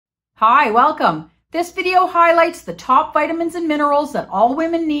Hi, welcome. This video highlights the top vitamins and minerals that all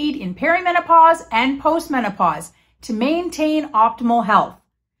women need in perimenopause and postmenopause to maintain optimal health.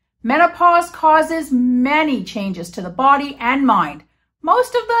 Menopause causes many changes to the body and mind,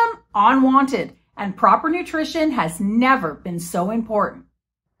 most of them unwanted, and proper nutrition has never been so important.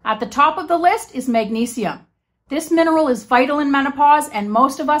 At the top of the list is magnesium. This mineral is vital in menopause and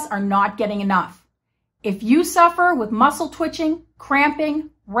most of us are not getting enough. If you suffer with muscle twitching, cramping,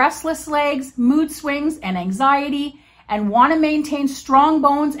 restless legs, mood swings, and anxiety, and want to maintain strong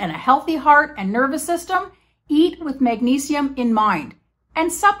bones and a healthy heart and nervous system, eat with magnesium in mind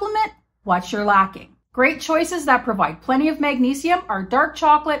and supplement what you're lacking. Great choices that provide plenty of magnesium are dark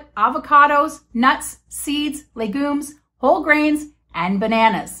chocolate, avocados, nuts, seeds, legumes, whole grains, and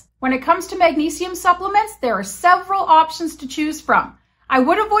bananas. When it comes to magnesium supplements, there are several options to choose from. I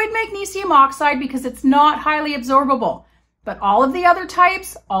would avoid magnesium oxide because it's not highly absorbable, but all of the other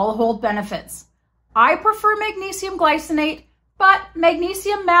types all hold benefits. I prefer magnesium glycinate, but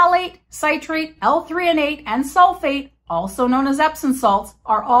magnesium malate, citrate, L-threonate, and sulfate, also known as Epsom salts,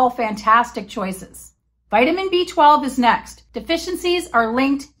 are all fantastic choices. Vitamin B12 is next. Deficiencies are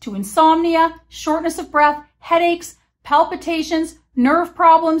linked to insomnia, shortness of breath, headaches, palpitations, nerve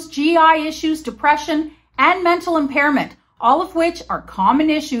problems, GI issues, depression, and mental impairment, all of which are common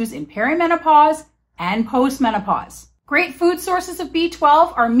issues in perimenopause and postmenopause. Great food sources of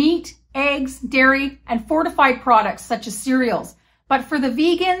B12 are meat, eggs, dairy, and fortified products such as cereals. But for the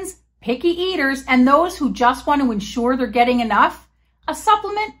vegans, picky eaters, and those who just want to ensure they're getting enough, a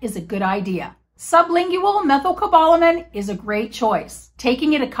supplement is a good idea. Sublingual methylcobalamin is a great choice.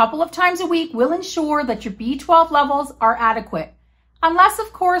 Taking it a couple of times a week will ensure that your B12 levels are adequate, unless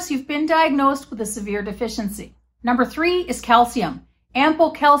of course you've been diagnosed with a severe deficiency. Number 3 is calcium.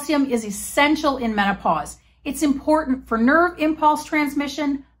 Ample calcium is essential in menopause. It's important for nerve impulse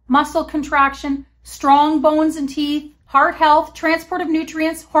transmission, muscle contraction, strong bones and teeth, heart health, transport of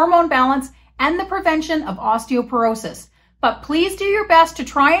nutrients, hormone balance, and the prevention of osteoporosis. But please do your best to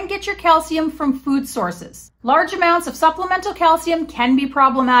try and get your calcium from food sources. Large amounts of supplemental calcium can be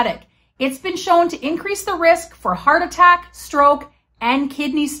problematic. It's been shown to increase the risk for heart attack, stroke, and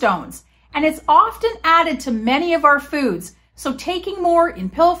kidney stones. And it's often added to many of our foods, so taking more in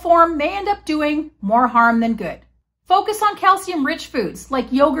pill form may end up doing more harm than good. Focus on calcium-rich foods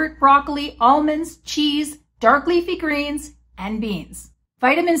like yogurt, broccoli, almonds, cheese, dark leafy greens, and beans.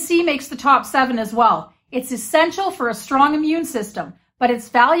 Vitamin C makes the top 7 as well. It's essential for a strong immune system, but its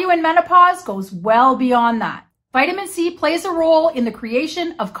value in menopause goes well beyond that. Vitamin C plays a role in the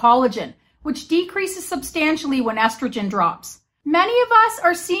creation of collagen, which decreases substantially when estrogen drops. Many of us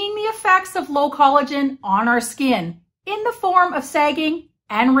are seeing the effects of low collagen on our skin in the form of sagging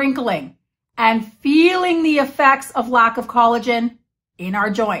and wrinkling, and feeling the effects of lack of collagen in our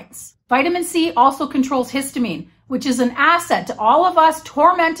joints. Vitamin C also controls histamine, which is an asset to all of us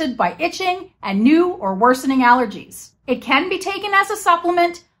tormented by itching and new or worsening allergies. It can be taken as a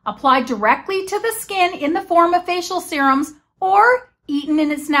supplement, applied directly to the skin in the form of facial serums, or eaten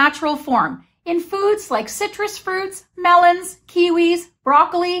in its natural form in foods like citrus fruits, melons, kiwis,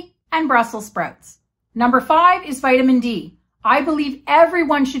 broccoli, and Brussels sprouts. Number 5 is vitamin D. I believe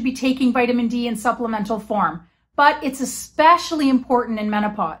everyone should be taking vitamin D in supplemental form, but it's especially important in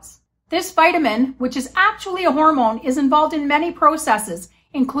menopause. This vitamin, which is actually a hormone, is involved in many processes,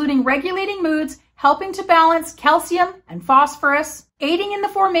 including regulating moods, helping to balance calcium and phosphorus, aiding in the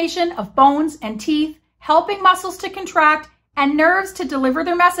formation of bones and teeth, helping muscles to contract, and nerves to deliver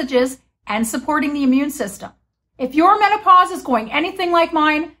their messages, and supporting the immune system. If your menopause is going anything like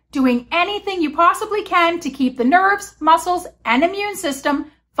mine, doing anything you possibly can to keep the nerves, muscles, and immune system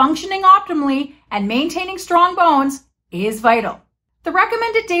functioning optimally and maintaining strong bones is vital. The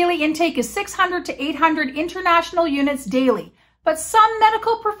recommended daily intake is 600 to 800 international units daily, but some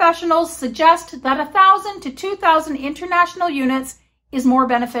medical professionals suggest that 1,000 to 2,000 international units is more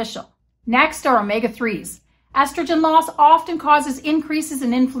beneficial. Next are omega-3s. Estrogen loss often causes increases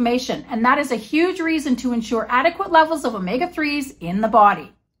in inflammation, and that is a huge reason to ensure adequate levels of omega-3s in the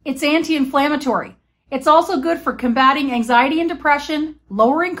body. It's anti-inflammatory. It's also good for combating anxiety and depression,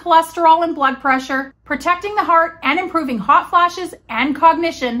 lowering cholesterol and blood pressure, protecting the heart, and improving hot flashes and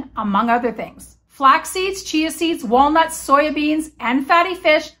cognition, among other things. Flax seeds, chia seeds, walnuts, soybeans, and fatty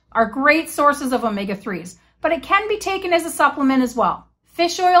fish are great sources of omega-3s, but it can be taken as a supplement as well.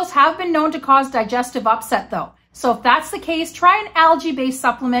 Fish oils have been known to cause digestive upset though, so if that's the case, try an algae-based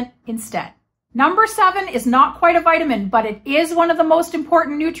supplement instead. Number 7 is not quite a vitamin, but it is one of the most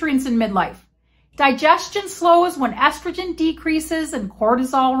important nutrients in midlife. Digestion slows when estrogen decreases and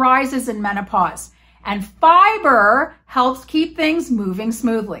cortisol rises in menopause, and fiber helps keep things moving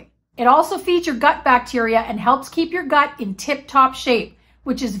smoothly. It also feeds your gut bacteria and helps keep your gut in tip-top shape,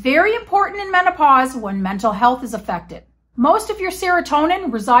 which is very important in menopause when mental health is affected. Most of your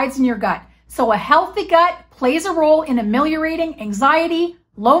serotonin resides in your gut, so a healthy gut plays a role in ameliorating anxiety,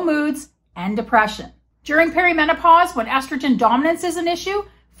 low moods, and depression. During perimenopause, when estrogen dominance is an issue,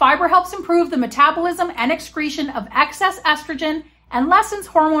 fiber helps improve the metabolism and excretion of excess estrogen and lessens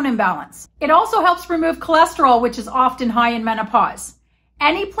hormone imbalance. It also helps remove cholesterol, which is often high in menopause.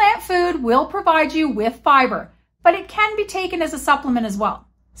 Any plant food will provide you with fiber, but it can be taken as a supplement as well.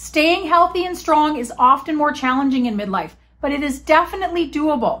 Staying healthy and strong is often more challenging in midlife, but it is definitely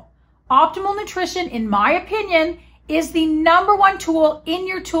doable. Optimal nutrition, in my opinion, is the #1 tool in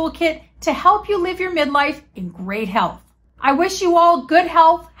your toolkit to help you live your midlife in great health. I wish you all good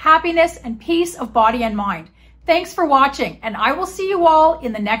health, happiness, and peace of body and mind. Thanks for watching, and I will see you all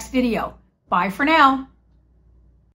in the next video. Bye for now.